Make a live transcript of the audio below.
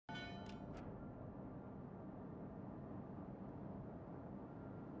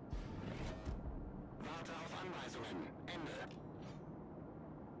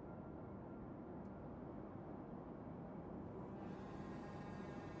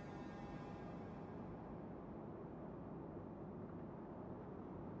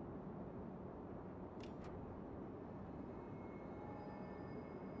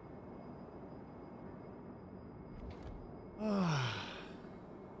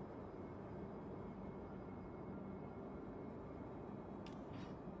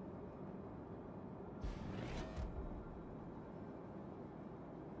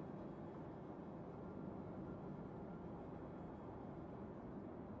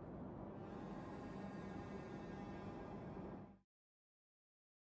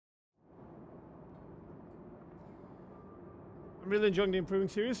really enjoying the Improving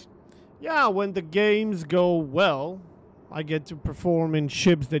series. Yeah, when the games go well, I get to perform in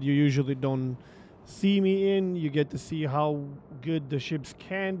ships that you usually don't see me in. You get to see how good the ships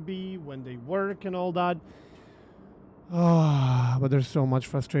can be when they work and all that. But there's so much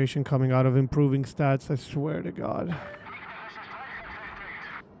frustration coming out of improving stats, I swear to God.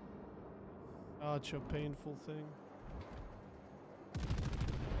 Such a painful thing.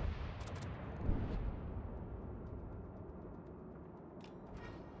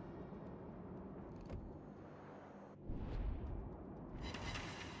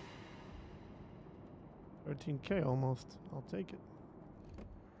 $13K almost. I'll take it.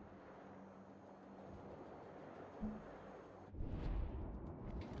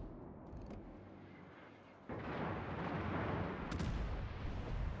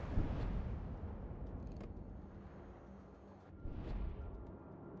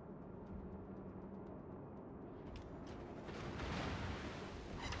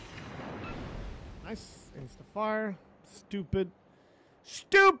 Nice. Insta-fire. Stupid.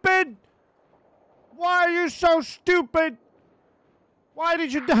 Stupid! Why are you so stupid? Why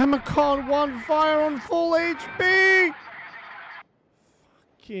did you damn con one fire on full HP?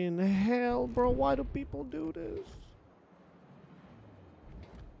 Fucking hell, bro. Why do people do this?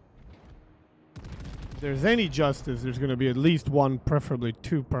 If there's any justice, there's gonna be at least one, preferably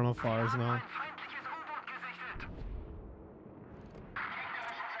two permafires now.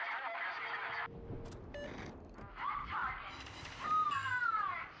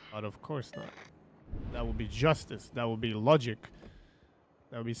 But of course not. That would be justice. That would be logic.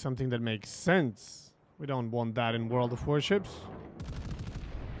 That would be something that makes sense. We don't want that in World of Warships.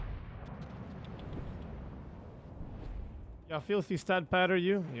 Yeah, filthy stat patter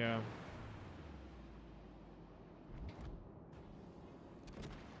you? Yeah.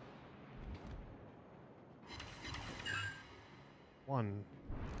 One.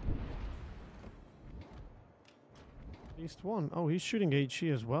 At least one. Oh, he's shooting HE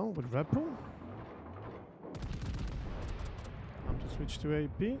as well with Red Bull. Time to switch to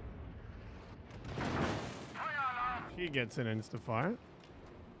AP. He gets an insta-fire.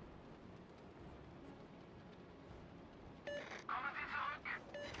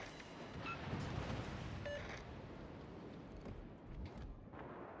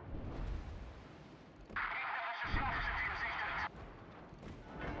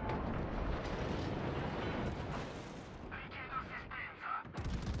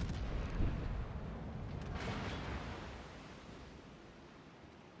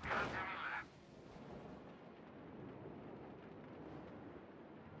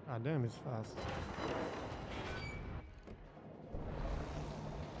 Ah, damn, he's fast.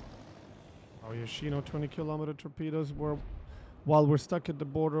 Oh, Yoshino 20-kilometer torpedoes while we're stuck at the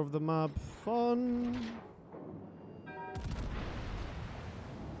border of the map. Fun!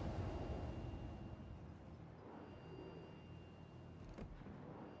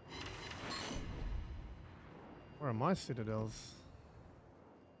 Where are my citadels?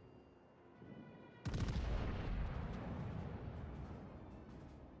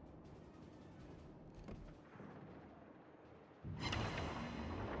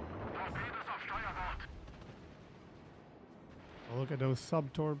 Oh, look at those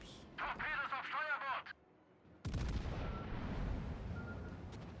sub-torps. I'm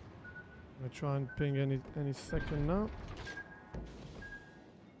gonna try and ping any second now.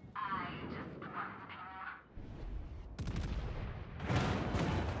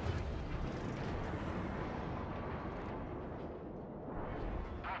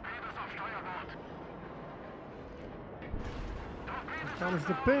 Here comes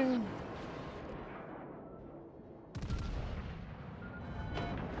the ping.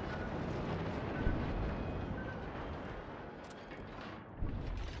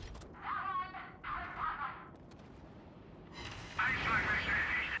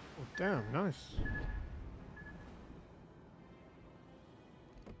 Damn, nice.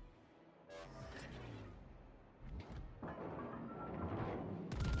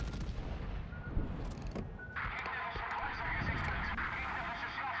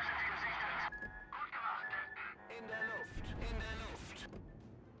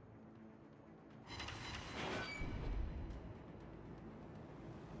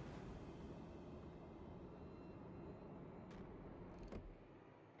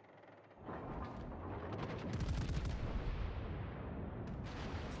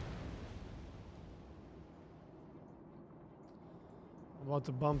 About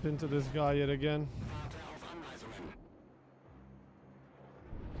to bump into this guy yet again.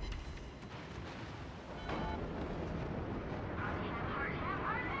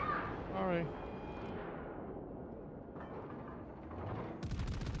 Alright.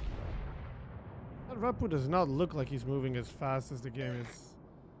 Rapu does not look like he's moving as fast as the game is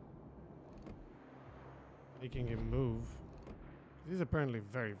making him move. He's apparently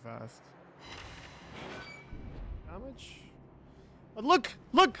very fast. Damage? But look!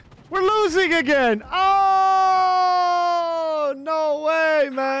 Look! We're losing again! Oh! No way,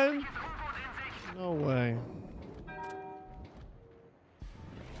 man! No way.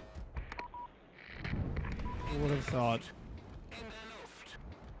 Who would have thought?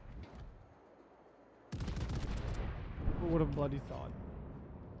 Who would have bloody thought?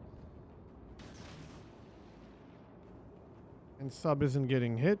 And sub isn't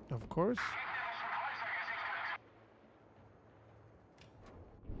getting hit, of course.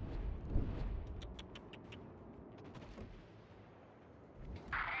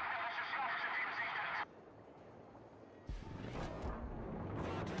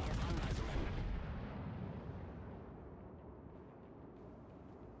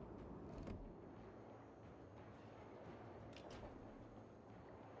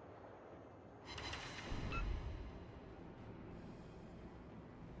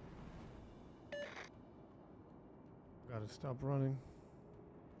 Gotta stop running.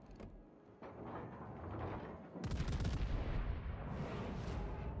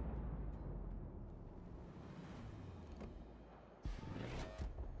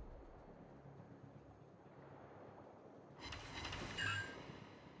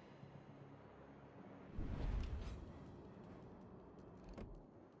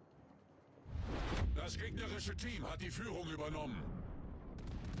 Das gegnerische Team hat die Führung übernommen.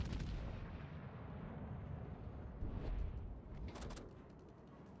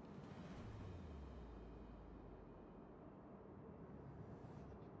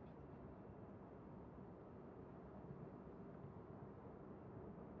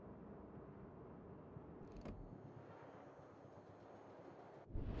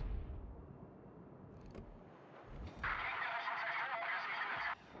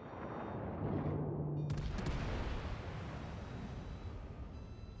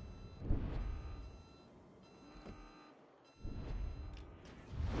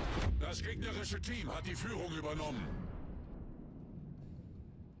 Das gegnerische Team hat die Führung übernommen.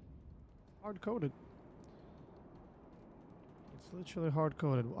 Hard-coded. It's literally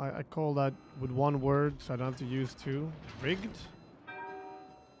hard-coded. I call that with one word, so I don't have to use two. Rigged?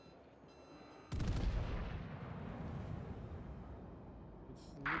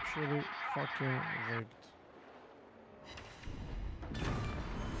 It's literally fucking rigged.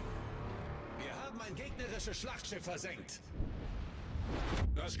 Wir haben ein gegnerisches Schlachtschiff versenkt.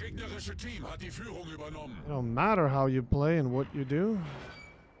 Das gegnerische Team hat die Führung übernommen. It don't matter how you play and what you do.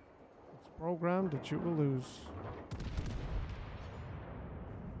 It's programmed that you will lose.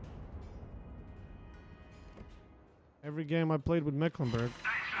 Every game I played with Mecklenburg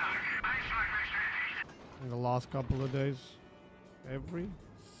in the last couple of days. Every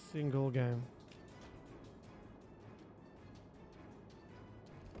single game.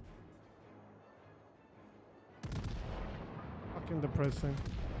 Fucking depressing.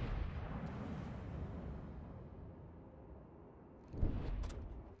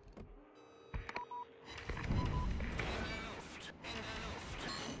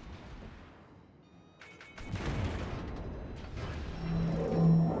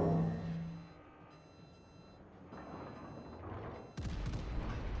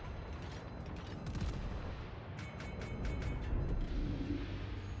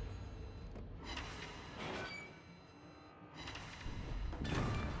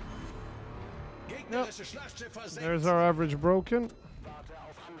 Yep. There's our average broken.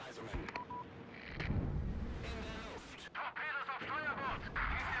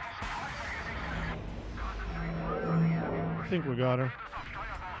 I think we got her.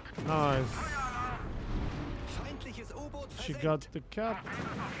 Nice. She got the cap,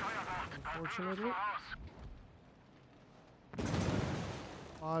 unfortunately.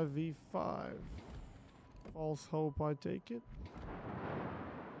 5v5. False hope I take it.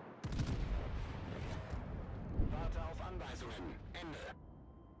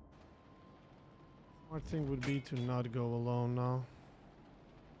 Smart thing would be to not go alone now.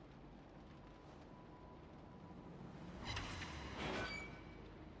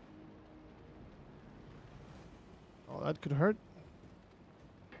 Oh, that could hurt.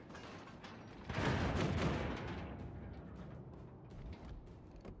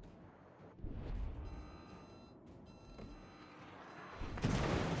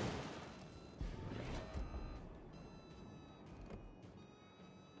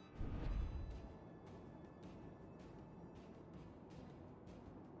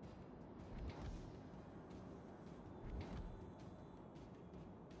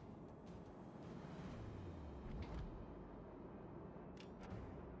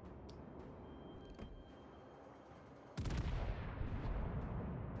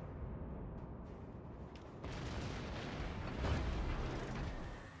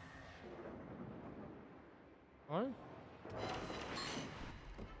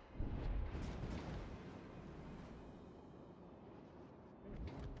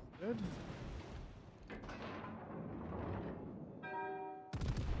 Good.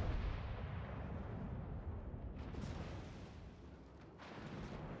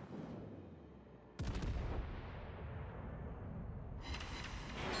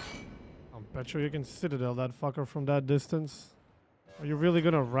 I'm bet sure you can citadel that fucker from that distance. Are you really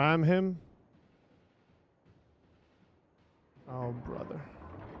gonna ram him? Oh, brother.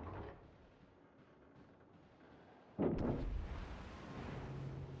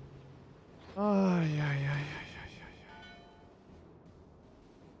 Ah, yeah.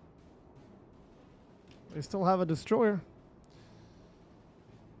 They still have a destroyer.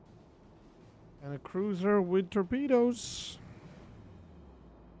 And a cruiser with torpedoes.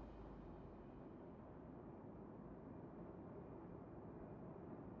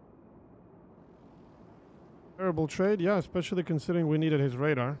 Terrible trade, yeah, especially considering we needed his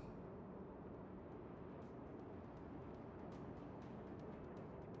radar.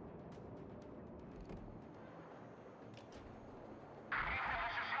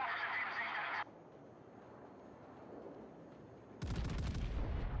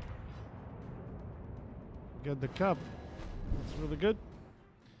 Get the cap. That's really good.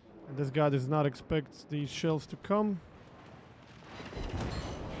 And this guy does not expect these shells to come.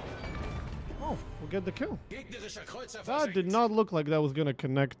 Oh, we'll get the kill. That did not look like that was gonna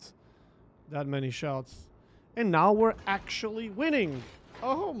connect that many shots. And now we're actually winning.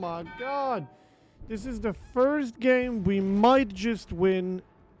 Oh my god. This is the first game we might just win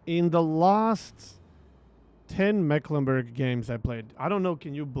in the last 10 Mecklenburg games I played. I don't know,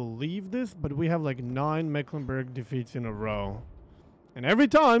 can you believe this? But we have like 9 Mecklenburg defeats in a row. And every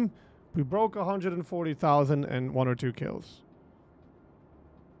time, we broke 140,000 and 1 or 2 kills.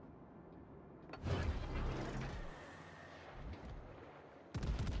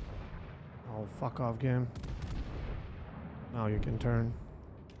 Oh, fuck off, game. Now you can turn.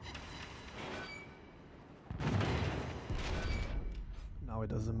 Now it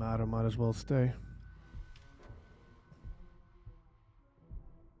doesn't matter, might as well stay.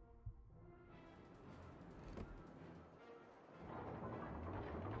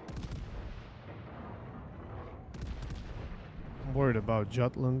 I'm worried about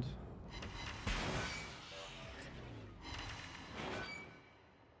Jutland.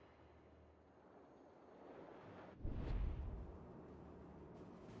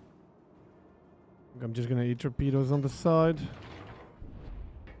 I'm just gonna eat torpedoes on the side.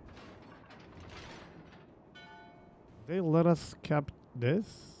 They let us cap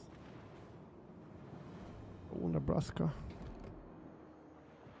this? Oh, Nebraska.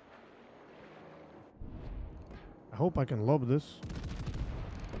 I hope I can lob this.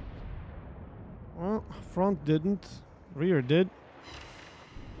 Well, front didn't. Rear did.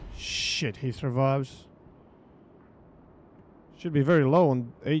 Shit, he survives. Should be very low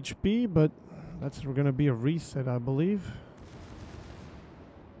on HP, but that's gonna be a reset, I believe.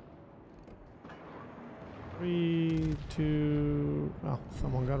 3, 2... Oh,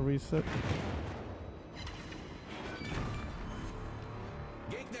 someone got reset.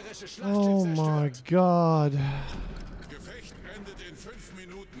 Oh my god.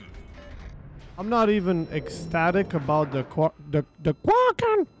 I'm not even ecstatic about the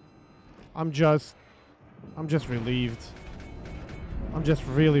Quarken. I'm just relieved. I'm just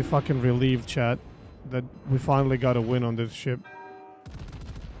really fucking relieved, chat, that we finally got a win on this ship.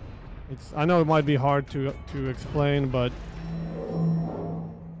 I know it might be hard to explain, but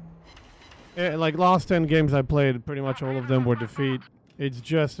like last 10 games I played, pretty much all of them were defeat. It's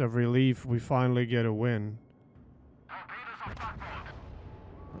just a relief we finally get a win.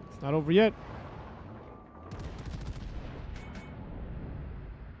 It's not over yet.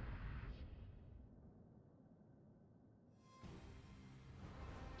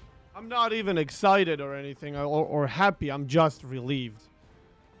 I'm not even excited or anything or happy. I'm just relieved.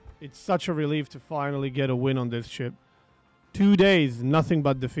 It's such a relief to finally get a win on this ship. 2 days, nothing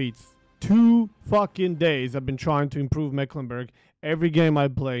but defeats. 2 fucking days I've been trying to improve Mecklenburg. Every game I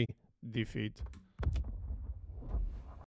play, defeat.